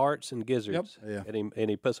 filets them. hearts and gizzards. Yeah. And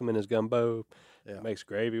he puts them in his gumbo. Yeah. Makes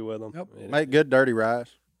gravy with them. Yep. Make good dirty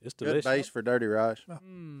rice. It's Good delicious. base for dirty rice.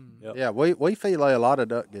 Yep. Yeah, we fillet a lot of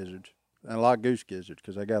duck gizzards and a lot of goose gizzards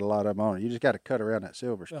because they got a lot of them on it. You just got to cut around that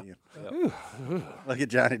silver skin. Look at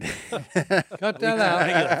Johnny D. Cut that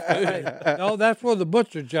out. Hey, no, that's where the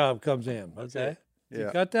butcher job comes in. Okay. You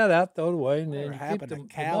Yeah. cut that out, throw it away, and then What you keep happened the to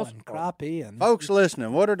cow muscle and part. crappie and Folks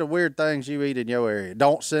listening, what are the weird things you eat in your area?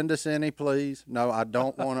 Don't send us any, please. No, I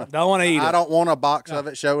don't want to. don't want to eat I it. don't want a box of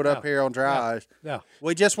it showed up here on Dry Ice. Yeah.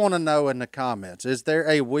 We just want to know in the comments, is there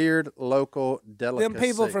a weird local delicacy? Them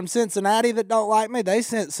people from Cincinnati that don't like me, they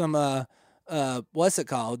sent some what's it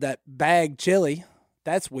called? That bag chili.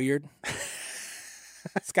 That's weird.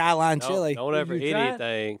 Skyline chili. Don't ever you eat try it?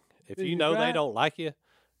 anything. If Did you you know try they it? don't like you,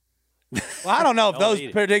 Well, I don't know if Don't those eat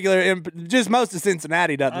it. particular, just most of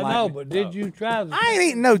Cincinnati doesn't I like know, me. but did you try the? I ain't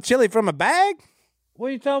eating no chili from a bag. What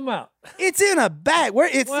are you talking about? It's in a bag.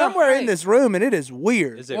 It's Well, somewhere in hey. this room, and it is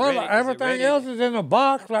weird. is it Well, ready? is it everything ready? else is in a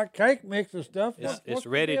box, like cake mix and stuff. It's- What's it's the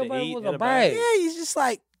ready deal to about eat with in a a bag. bag. Yeah, he's just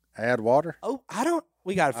like, Add water? oh, I don't.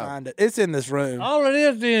 We gotta find it. It's in this room. All it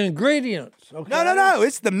is the ingredients. Okay? No.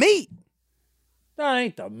 It's the meat. That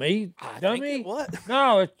ain't the meat, dummy. What?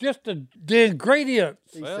 No, it's just the ingredients.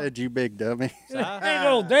 He Well- said, you big dummy. They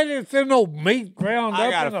didn't send no meat ground I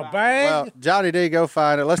up gotta in a find- bag. Well, Johnny D, go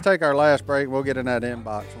find it. Let's take our last break. We'll get in that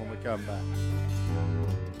inbox when we come back.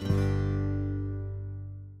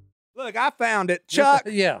 Look, I found it, Chuck.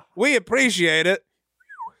 Yeah. We appreciate it.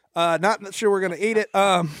 Not sure we're gonna eat it.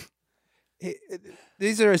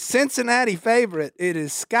 These are a Cincinnati favorite. It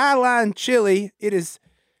is Skyline chili. It is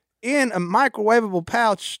in a microwavable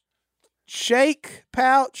pouch shake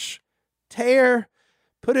pouch, tear,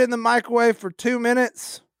 put it in the microwave for 2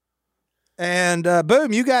 minutes, and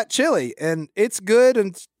boom, you got chili, and it's good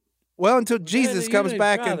until Jesus you comes need to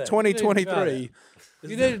back try in that. You need to try 2023.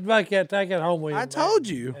 You need to make that, take that home with you. I told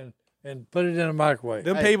you. And put it in a microwave.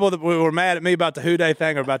 Them people that were mad at me about the Who Day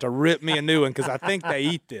thing are about to rip me a new one because I think they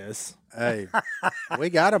eat this. Hey, we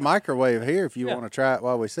got a microwave here if you want to try it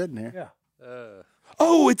while we're sitting here. Yeah.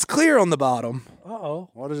 Oh, it's clear on the bottom. Uh-oh.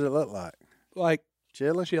 What does it look like? Like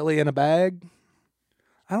Chili? in a bag.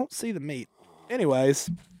 I don't see the meat. Anyways,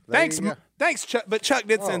 thanks, you go. thanks, Chuck. But Chuck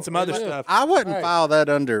did send some other stuff. I wouldn't file that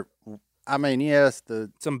under. I mean, yes,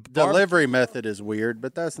 the Some delivery method is weird,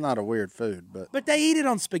 but that's not a weird food. But they eat it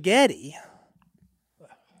on spaghetti.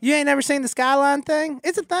 You ain't never seen the Skyline thing?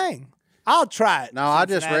 It's a thing. I'll try it. No, I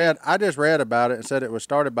just read about it and said it was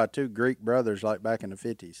started by two Greek brothers like back in the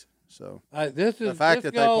 50s. So the fact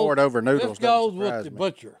that they poured over noodles This goes doesn't with surprise the me.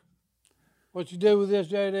 butcher. What you do with this,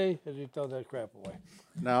 JD, is you throw that crap away.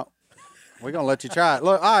 No. We're going to let you try it.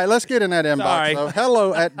 Look, all right, let's get in that inbox. Sorry. So,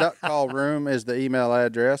 hello@duckcallroom is the email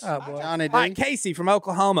address. Johnny D. All right, Casey from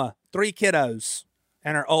Oklahoma, 3 kiddos,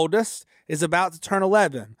 and her oldest is about to turn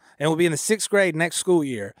 11 and will be in the 6th grade next school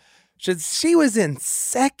year. Since she was in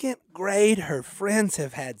 2nd grade, her friends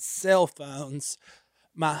have had cell phones.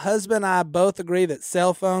 My husband and I both agree that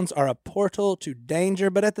cell phones are a portal to danger,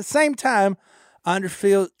 but at the same time, I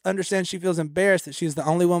understand she feels embarrassed that she's the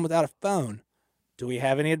only one without a phone. Do we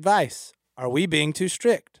have any advice? Are we being too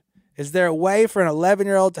strict? Is there a way for an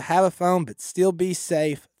 11-year-old to have a phone but still be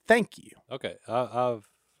safe? Thank you. Okay,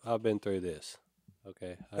 I've been through this.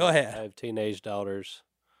 Okay, Go ahead. I have teenage daughters.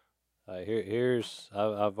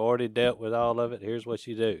 I've already dealt with all of it. Here's what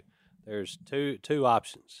you do. There's two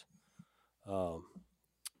options.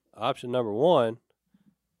 Option number one,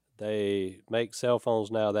 they make cell phones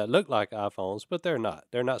now that look like iPhones, but they're not.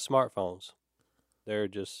 They're not smartphones. They're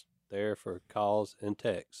just there for calls and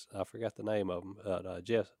texts. I forgot the name of them.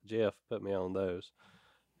 Jeff put me on those,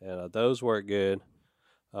 and those work good.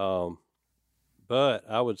 But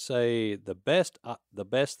I would say the best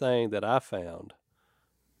thing that I found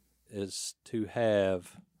is to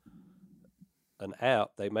have an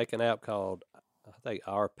app. They make an app called, I think,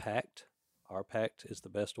 Our Pact. Our Pact is the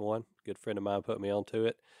best one. Good friend of mine put me onto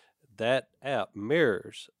it. That app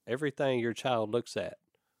mirrors everything your child looks at.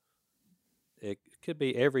 It could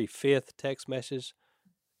be every 5th text message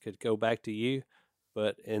could go back to you,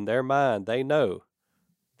 but in their mind, they know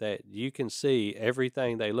that you can see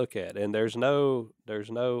everything they look at, and there's no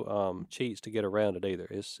cheats to get around it either.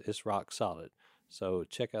 It's rock solid. So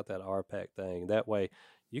check out that RPAC thing. That way,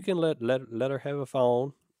 you can let her have a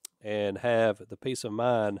phone and have the peace of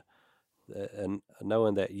mind and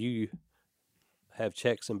knowing that you have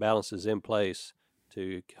checks and balances in place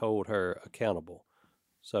to hold her accountable.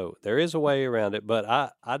 So there is a way around it, but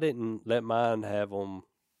I didn't let mine have them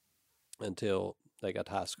until they got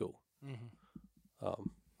to high school. Mm-hmm.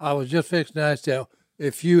 I was just fixing to ask you,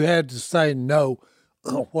 if you had to say no,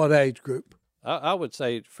 what age group? I would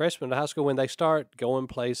say freshmen to high school when they start going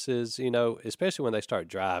places, especially when they start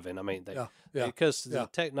driving. I mean, because the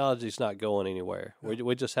technology's not going anywhere. Yeah.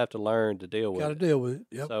 We just have to learn to deal with it. Got to deal with it.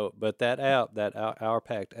 Yep. So, but that app, Our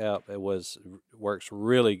Pact app, works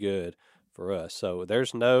really good for us. So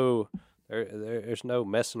there's no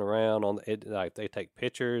messing around on it. Like they take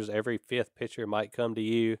pictures. Every 5th picture might come to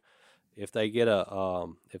you. If they get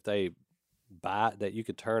if they buy that, you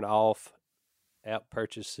could turn off app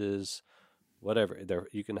purchases. Whatever,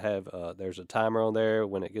 you can have, there's a timer on there.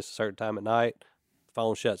 When it gets a certain time at night, the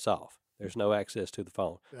phone shuts off. There's no access to the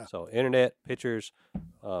phone. Yeah. So internet, pictures,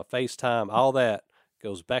 FaceTime, all that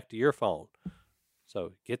goes back to your phone.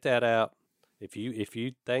 So get that out. If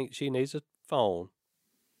you think she needs a phone,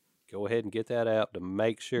 go ahead and get that out to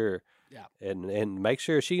make sure, and make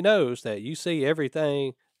sure she knows that you see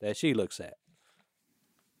everything that she looks at.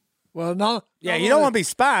 Well, no. Yeah, you don't want to be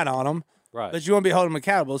spying on them. Right. But you want to be holding them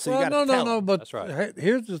accountable, so you got to tell them. But that's right.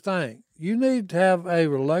 Here's the thing. You need to have a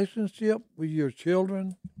relationship with your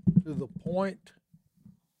children to the point,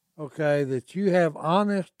 that you have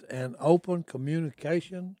honest and open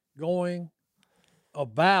communication going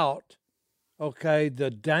about,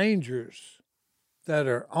 the dangers that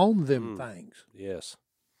are on them things. Yes.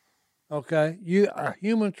 Okay? You are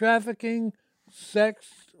human trafficking, sex,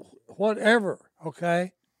 whatever,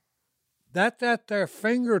 That's at their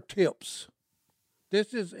fingertips.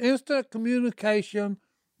 This is instant communication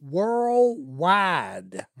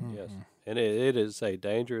worldwide. Yes, and it is a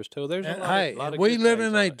dangerous tool. There's a lot of we good live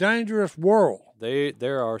things in on a it. dangerous world.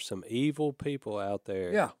 There are some evil people out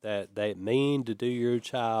there that mean to do your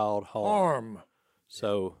child harm.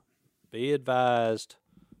 So be advised.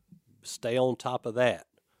 stay on top of that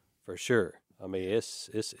for sure. I mean,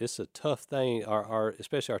 it's a tough thing. Our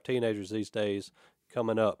especially our teenagers these days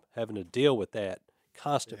coming up, having to deal with that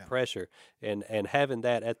constant pressure and having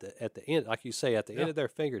that at the end, like you say, at the end of their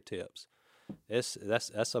fingertips.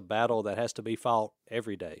 That's a battle that has to be fought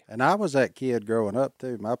every day. And I was that kid growing up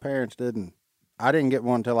too. My parents I didn't get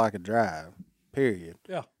one until I could drive, period.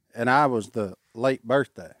 Yeah. And I was the late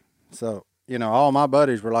birthday. So, all my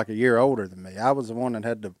buddies were like a year older than me. I was the one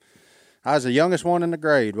that I was the youngest one in the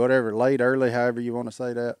grade, whatever, late, early, however you want to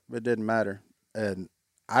say that. It didn't matter. And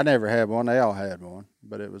I never had one. They all had one.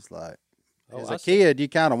 But it was like, as a kid, you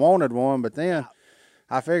kind of wanted one. But then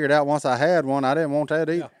I figured out once I had one, I didn't want that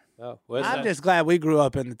either. Oh, well, I'm just glad we grew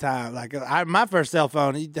up in the time. Like my first cell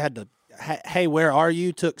phone, you had to, hey, where are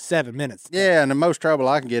you? Took 7 minutes. Yeah, and the most trouble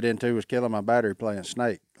I can get into was killing my battery playing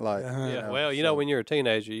Snake. Like, well, when you're a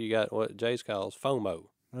teenager, you got what Jay's calls FOMO,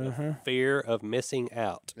 fear of missing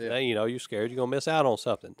out. Yeah. Now, you're scared you're gonna miss out on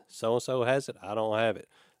something. So and so has it, I don't have it.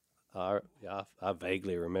 I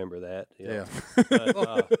vaguely remember that.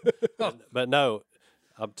 But no,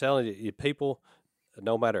 I'm telling you, people,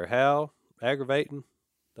 no matter how aggravating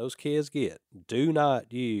those kids get, do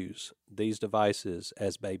not use these devices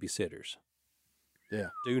as babysitters. Yeah.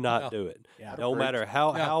 Do not do it. Yeah. No matter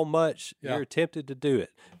how much you're tempted to do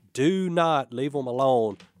it, do not leave them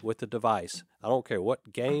alone with the device. I don't care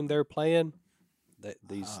what game they're playing.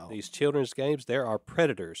 These children's games, there are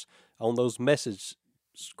predators on those message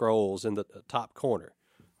scrolls in the top corner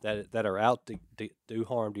that are out to do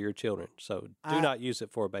harm to your children. So do not use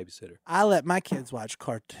it for a babysitter. I let my kids watch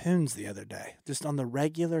cartoons the other day, just on the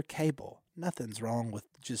regular cable. Nothing's wrong with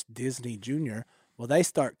just Disney Junior. Well, they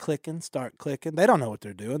start clicking. They don't know what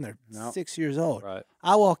they're doing. They're 6 years old. Right.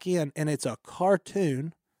 I walk in, and it's a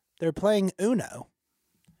cartoon. They're playing Uno.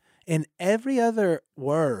 And every other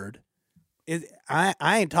word I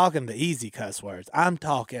ain't talking the easy cuss words. I'm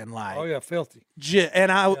talking like, Oh yeah, filthy.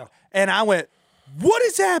 and I went, what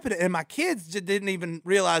is happening? And my kids just didn't even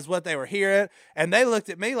realize what they were hearing, and they looked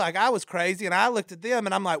at me like I was crazy, and I looked at them,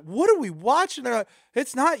 and I'm like, what are we watching? They're like,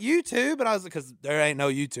 it's not YouTube, and I was like, because there ain't no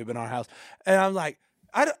YouTube in our house, and I'm like,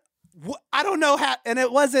 I don't know how, and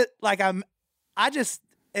it wasn't like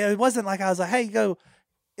it wasn't like I was like, hey, go.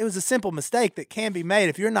 It was a simple mistake that can be made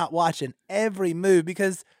if you're not watching every move,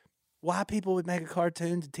 because why people would make a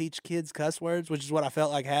cartoon to teach kids cuss words, which is what I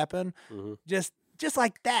felt like happened, just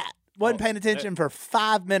like that. Wasn't paying attention for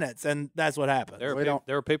 5 minutes, and that's what happened.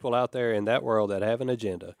 There are people out there in that world that have an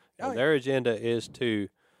agenda. And their agenda is to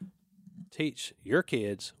teach your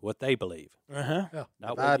kids what they believe. Yeah.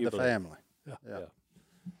 Not divide what you the believe. family.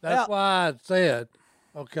 That's why I said,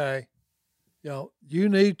 okay, you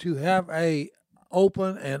need to have a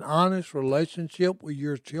open and honest relationship with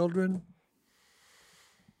your children.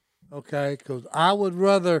 Okay, because I would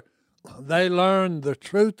rather they learn the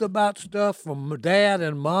truth about stuff from dad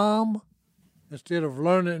and mom instead of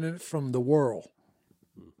learning it from the world.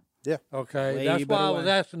 Yeah. Okay, Way that's why better I was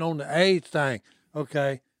way. asking on the age thing.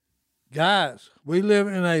 Okay, guys, we live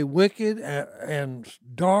in a wicked and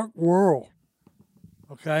dark world.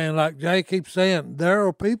 Okay, and like Jay keeps saying, there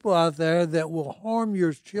are people out there that will harm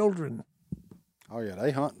your children. Oh yeah,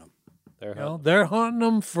 they hunting them. They're hunting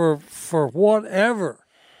them for whatever.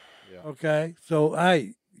 Yeah. Okay, so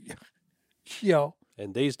hey,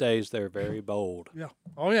 And these days, they're very bold. Yeah.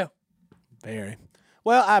 Oh yeah. Very.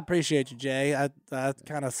 Well, I appreciate you, Jay. I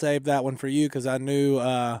kind of saved that one for you because I knew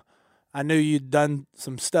you'd done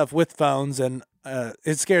some stuff with phones, and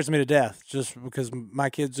it scares me to death just because my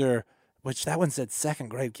kids are. Which that one said second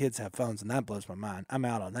grade kids have phones, and that blows my mind. I'm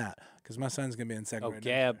out on that because my son's gonna be in second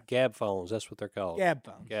grade. Gab phones. That's what they're called. Gab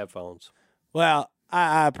phones. Gab phones. Well,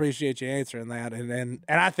 I appreciate you answering that, and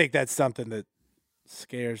I think that's something that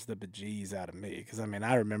scares the bejeez out of me because I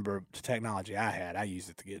remember the technology I had. I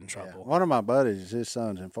used it to get in trouble. One of my buddies, his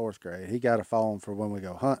son's in 4th grade. He got a phone for when we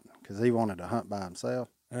go hunting because he wanted to hunt by himself.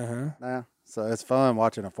 Now, so it's fun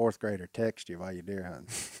watching a 4th grader text you while you're deer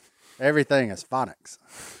hunting. Everything is phonics.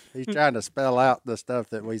 He's trying to spell out the stuff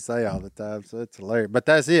that we say all the time, so it's hilarious. But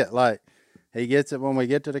that's it. Like, he gets it when we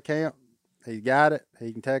get to the camp. He got it.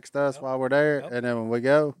 He can text us while we're there, and then when we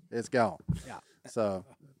go, it's gone. Yeah. So,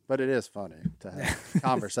 but it is funny to have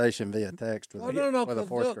conversation via text with, with a 4th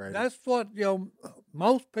look, grader. that's what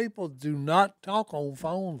most people do not talk on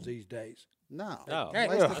phones these days. No, Okay.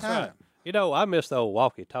 waste of time. I miss the old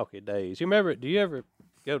walkie-talkie days. You remember? Do you ever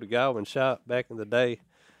go to Godwin Shop back in the day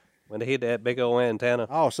when they had that big old antenna?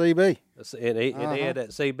 Oh, CB. And he had that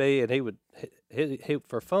CB, and he would he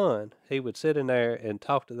for fun he would sit in there and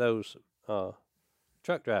talk to those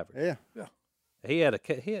truck drivers. Yeah. He had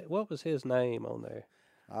what was his name on there?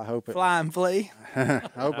 I hope it. Flying flea. I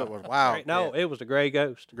hope it was wild. No, it was the gray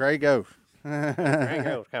ghost. Gray ghost. Gray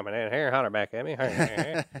ghost coming in here, holler back at me.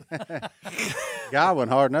 Guy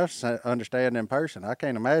wasn't hard enough to understand in person. I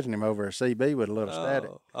can't imagine him over a CB with a little static.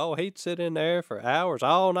 Oh, he'd sit in there for hours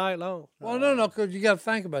all night long. Well, no, because you got to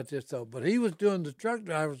think about this though. But he was doing the truck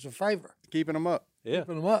drivers a favor, Keeping them up. Yeah,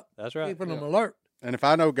 keeping them up, that's right. keeping them alert. And if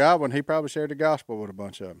I know Godwin, he probably shared the gospel with a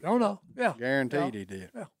bunch of them. Oh no, yeah, Guaranteed he did.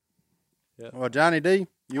 Yeah. Yeah. Well, Johnny D,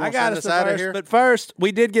 you I want to got send us us the out of verse, here? but first,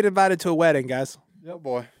 we did get invited to a wedding, guys. Oh,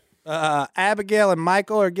 boy. Abigail and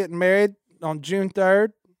Michael are getting married on June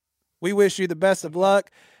 3rd. We wish you the best of luck.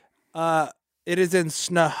 It is in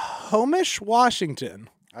Snohomish, Washington.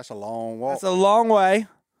 That's a long walk. That's a long way,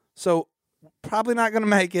 so probably not going to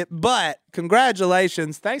make it, but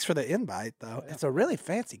congratulations. Thanks for the invite, though. It's a really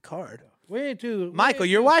fancy card. we ain't too. Michael,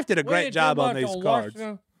 your wife did a great job on these cards.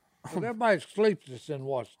 Everybody sleeps that's in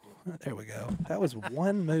Washington. There we go. That was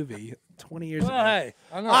one movie 20 years Well, ago. hey,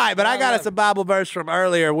 I know. All right, but I got us a Bible verse from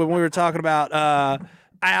earlier when we were talking about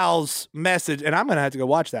Al's message, and I'm gonna have to go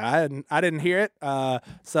watch that. I didn't hear it,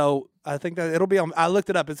 so I think that it'll be on. I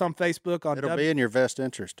looked it up. It's on Facebook. It'll be in your best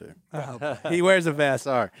interest, too. He wears a vest.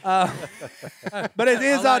 Sorry. But it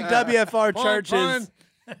is on WFR Church's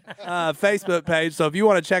Facebook page. So if you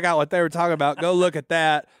want to check out what they were talking about, go look at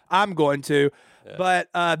that. I'm going to. Yeah.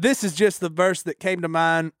 But this is just the verse that came to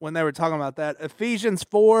mind when they were talking about that. Ephesians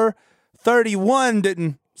 4:31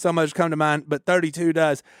 didn't so much come to mind, but 32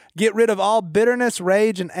 does. Get rid of all bitterness,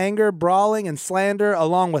 rage, and anger, brawling, and slander,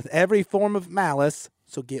 along with every form of malice.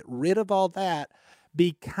 So get rid of all that.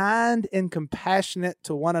 Be kind and compassionate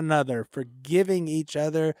to one another, forgiving each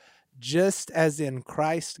other, just as in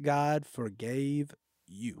Christ God forgave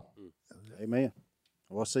you. Amen.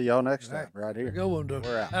 We'll see y'all next time right here. Good one,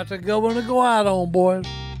 We're out. That's a good one to go out on, boys.